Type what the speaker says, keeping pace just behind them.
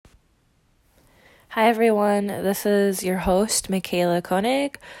Hi everyone, this is your host, Michaela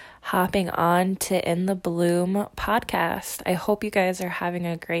Koenig, hopping on to In the Bloom podcast. I hope you guys are having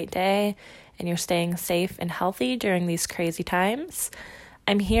a great day and you're staying safe and healthy during these crazy times.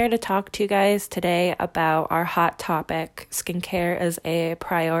 I'm here to talk to you guys today about our hot topic, skincare is a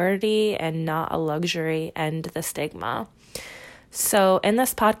priority and not a luxury, and the stigma. So in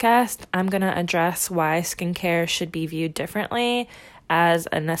this podcast, I'm going to address why skincare should be viewed differently as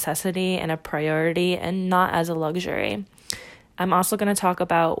a necessity and a priority and not as a luxury. I'm also going to talk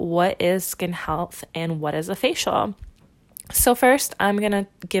about what is skin health and what is a facial. So first, I'm going to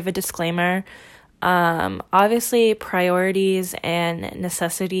give a disclaimer. Obviously, priorities and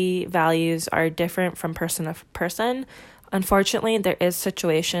necessity values are different from person to person. Unfortunately, there is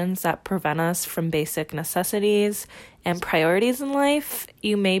situations that prevent us from basic necessities and priorities in life.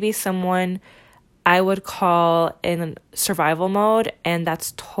 You may be someone I would call in survival mode, and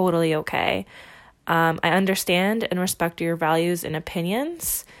that's totally okay. I understand and respect your values and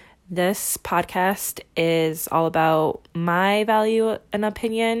opinions. This podcast is all about my value and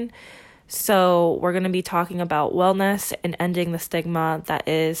opinion. So we're going to be talking about wellness and ending the stigma that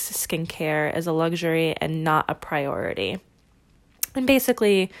is skincare as a luxury and not a priority. And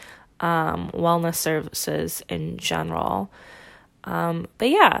basically, wellness services in general.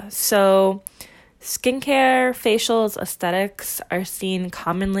 So skincare, facials, aesthetics are seen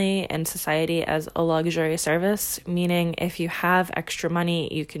commonly in society as a luxury service, meaning if you have extra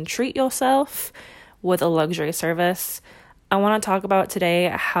money, you can treat yourself with a luxury service. I want to talk about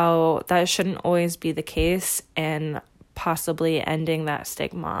today how that shouldn't always be the case and possibly ending that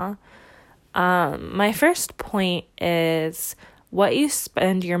stigma. My first point is what you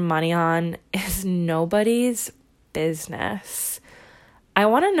spend your money on is nobody's business. I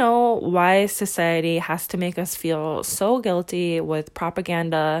want to know why society has to make us feel so guilty with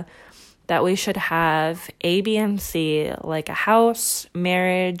propaganda that we should have A, B, and C, like a house,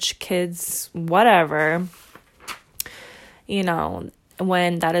 marriage, kids, whatever,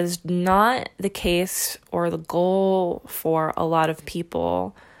 when that is not the case or the goal for a lot of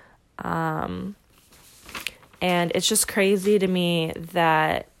people. And it's just crazy to me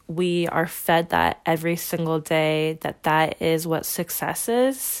that we are fed that every single day, that is what success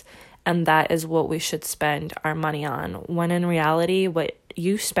is, and that is what we should spend our money on. When in reality, what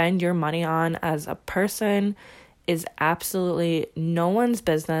you spend your money on as a person is absolutely no one's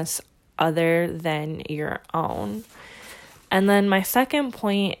business other than your own. And then my second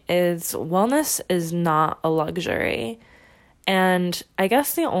point is wellness is not a luxury. And I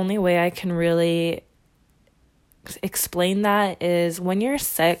guess the only way I can really explain that is when you're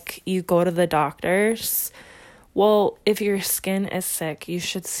sick, you go to the doctors. Well, if your skin is sick, you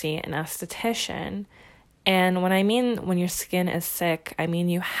should see an esthetician. And when your skin is sick, I mean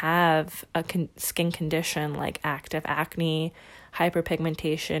you have a skin condition like active acne,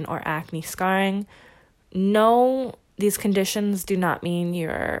 hyperpigmentation, or acne scarring. No, these conditions do not mean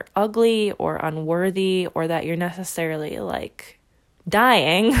you're ugly or unworthy or that you're necessarily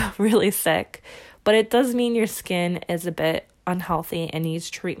dying, really sick. But it does mean your skin is a bit unhealthy and needs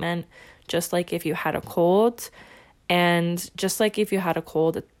treatment, just like if you had a cold. And just like if you had a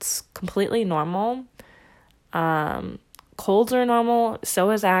cold, it's completely normal. Colds are normal, so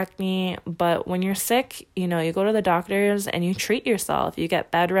is acne. But when you're sick, you go to the doctors and you treat yourself. You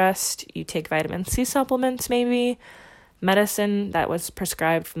get bed rest, you take vitamin C supplements maybe, medicine that was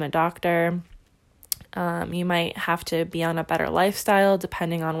prescribed from the doctor. You might have to be on a better lifestyle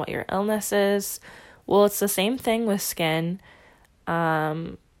depending on what your illness is. Well, it's the same thing with skin.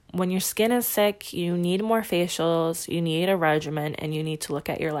 When your skin is sick, you need more facials, you need a regimen, and you need to look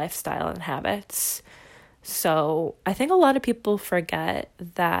at your lifestyle and habits. So I think a lot of people forget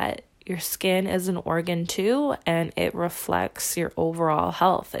that your skin is an organ too, and it reflects your overall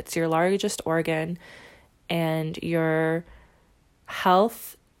health. It's your largest organ, and your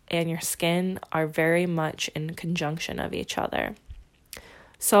health and your skin are very much in conjunction of each other.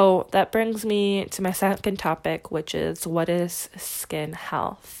 So that brings me to my second topic, which is what is skin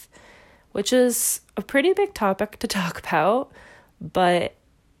health, which is a pretty big topic to talk about. But,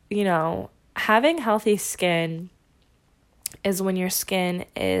 having healthy skin is when your skin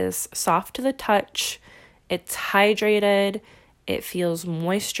is soft to the touch, it's hydrated, it feels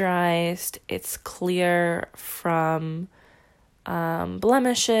moisturized, it's clear from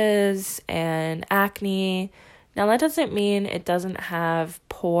blemishes and acne. Now that doesn't mean it doesn't have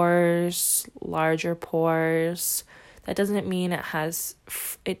pores, larger pores. That doesn't mean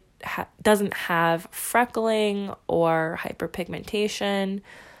it doesn't have freckling or hyperpigmentation.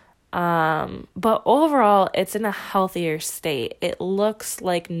 But overall, it's in a healthier state. It looks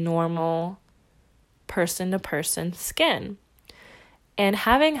like normal person-to-person skin. And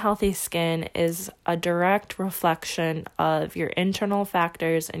having healthy skin is a direct reflection of your internal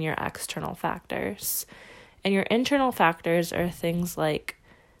factors and your external factors. And your internal factors are things like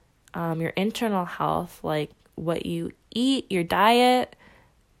your internal health, like what you eat, your diet,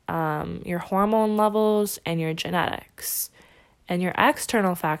 your hormone levels, and your genetics. And your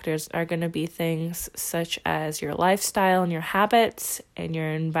external factors are going to be things such as your lifestyle and your habits and your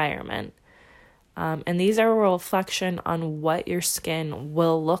environment. And these are a reflection on what your skin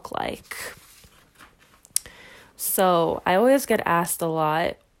will look like. So I always get asked a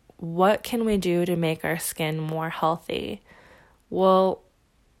lot, what can we do to make our skin more healthy? Well,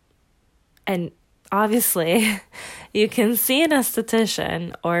 and obviously, you can see an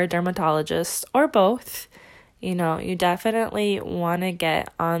esthetician or a dermatologist or both. You definitely want to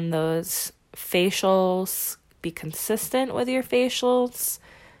get on those facials, be consistent with your facials,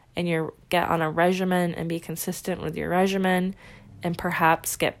 and get on a regimen and be consistent with your regimen, and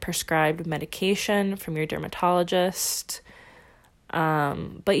perhaps get prescribed medication from your dermatologist.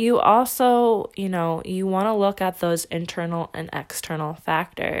 But you also, you want to look at those internal and external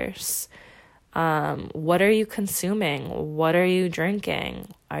factors. What are you consuming? What are you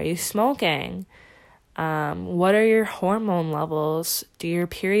drinking? Are you smoking? What are your hormone levels? Do your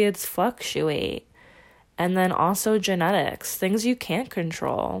periods fluctuate? And then also genetics, things you can't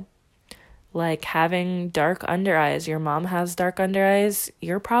control, like having dark under eyes. Your mom has dark under eyes.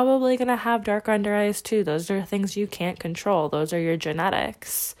 You're probably going to have dark under eyes too. Those are things you can't control. Those are your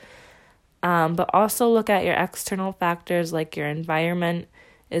genetics. But also look at your external factors like your environment.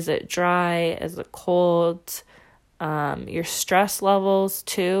 Is it dry? Is it cold? Your stress levels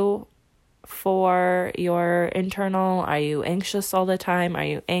too for your internal. Are you anxious all the time? Are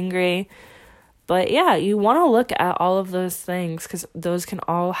you angry? But yeah, you want to look at all of those things because those can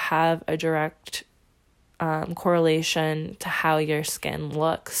all have a direct correlation to how your skin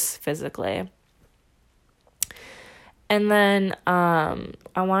looks physically. And then I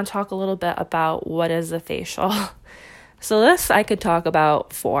want to talk a little bit about what is a facial. So this I could talk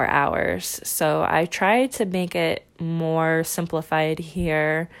about 4 hours. So I tried to make it more simplified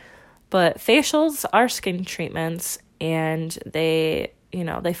here. But facials are skin treatments, and they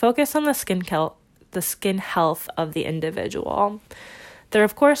focus on the skin health of the individual. They're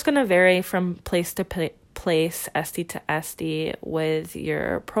of course going to vary from place to place, SD to SD, with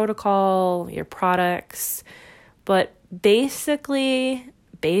your protocol, your products, but basically,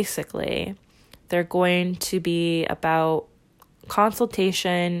 they're going to be about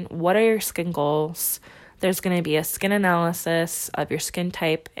consultation. What are your skin goals? There's going to be a skin analysis of your skin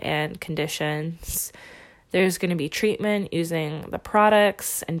type and conditions. There's going to be treatment using the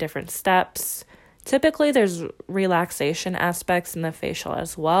products and different steps. Typically, there's relaxation aspects in the facial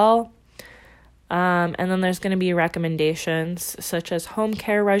as well. And then there's going to be recommendations such as home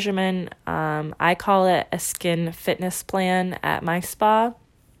care regimen. I call it a skin fitness plan at my spa.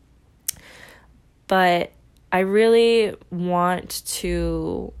 But I really want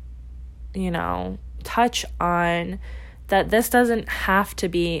to, touch on that this doesn't have to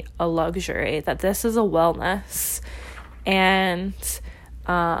be a luxury, that this is a wellness. And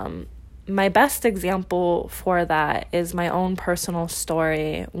my best example for that is my own personal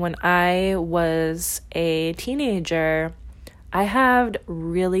story. When I was a teenager, I had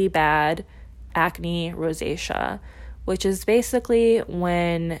really bad acne rosacea, which is basically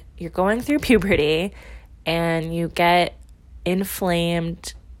when you're going through puberty and you get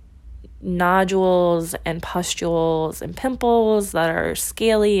inflamed nodules and pustules and pimples that are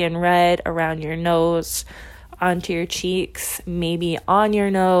scaly and red around your nose, onto your cheeks, maybe on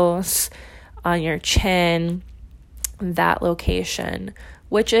your nose, on your chin, that location,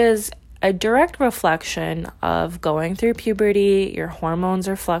 which is a direct reflection of going through puberty. Your hormones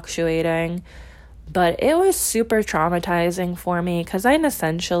are fluctuating, but it was super traumatizing for me because I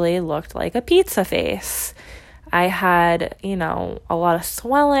essentially looked like a pizza face. I had, a lot of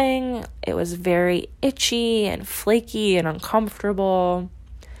swelling. It was very itchy and flaky and uncomfortable.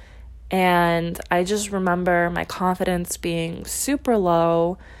 And I just remember my confidence being super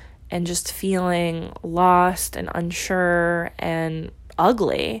low and just feeling lost and unsure and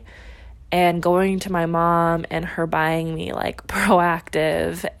ugly. And going to my mom and her buying me like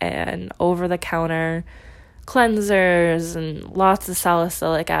Proactive and over-the-counter cleansers and lots of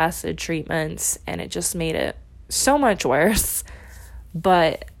salicylic acid treatments. And it just made it so much worse.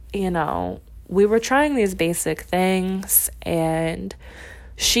 But, we were trying these basic things, and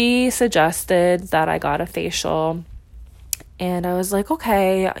she suggested that I got a facial, And I was like,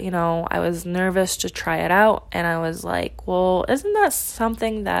 okay, I was nervous to try it out. And I was like, well, isn't that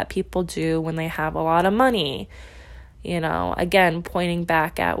something that people do when they have a lot of money? Again, pointing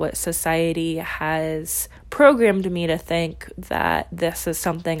back at what society has programmed me to think that this is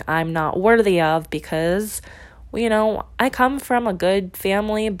something I'm not worthy of because, I come from a good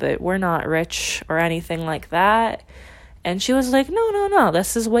family, but we're not rich or anything like that. And she was like, no,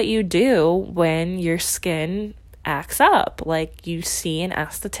 this is what you do when your skin acts up. Like, you see an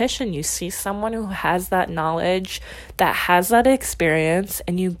esthetician, you see someone who has that knowledge, that has that experience,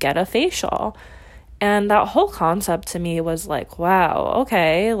 and you get a facial. And that whole concept to me was like, wow,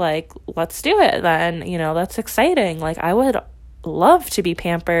 okay, like, let's do it then. That's exciting. Like, I would love to be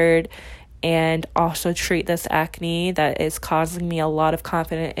pampered and also treat this acne that is causing me a lot of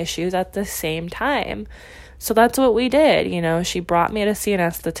confident issues at the same time. So that's what we did. She brought me to see an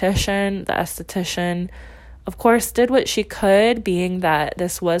esthetician. The esthetician, of course, did what she could, being that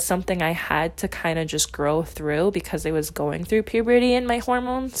this was something I had to kind of just grow through because I was going through puberty and my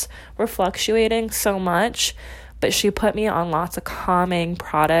hormones were fluctuating so much. But she put me on lots of calming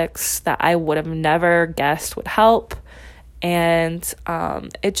products that I would have never guessed would help. And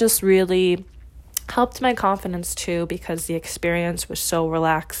it just really helped my confidence too, because the experience was so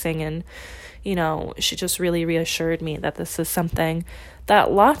relaxing. And, she just really reassured me that this is something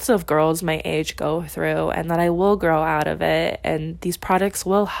that lots of girls my age go through and that I will grow out of it. And these products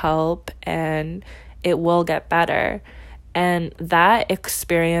will help and it will get better. And that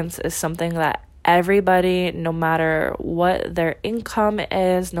experience is something that everybody, no matter what their income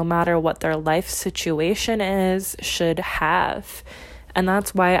is, no matter what their life situation is, should have. And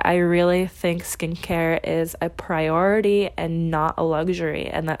that's why I really think skincare is a priority and not a luxury,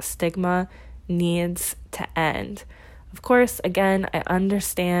 and that stigma needs to end. Of course, again, I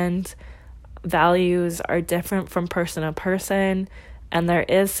understand values are different from person to person, and there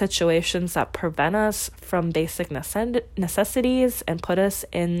is situations that prevent us from basic necessities and put us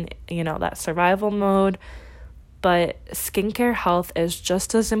in, that survival mode. But skincare health is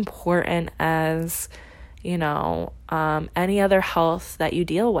just as important as, any other health that you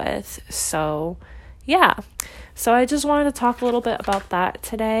deal with. So, yeah. So I just wanted to talk a little bit about that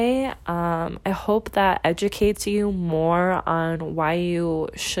today. I hope that educates you more on why you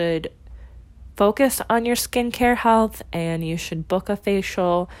should focus on your skincare health, and you should book a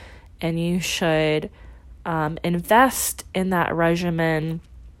facial, and you should invest in that regimen.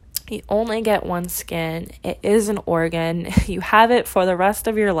 You only get one skin. It is an organ. You have it for the rest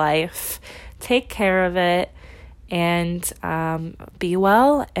of your life. Take care of it, and be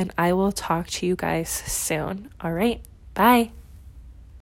well, and I will talk to you guys soon. All right, bye.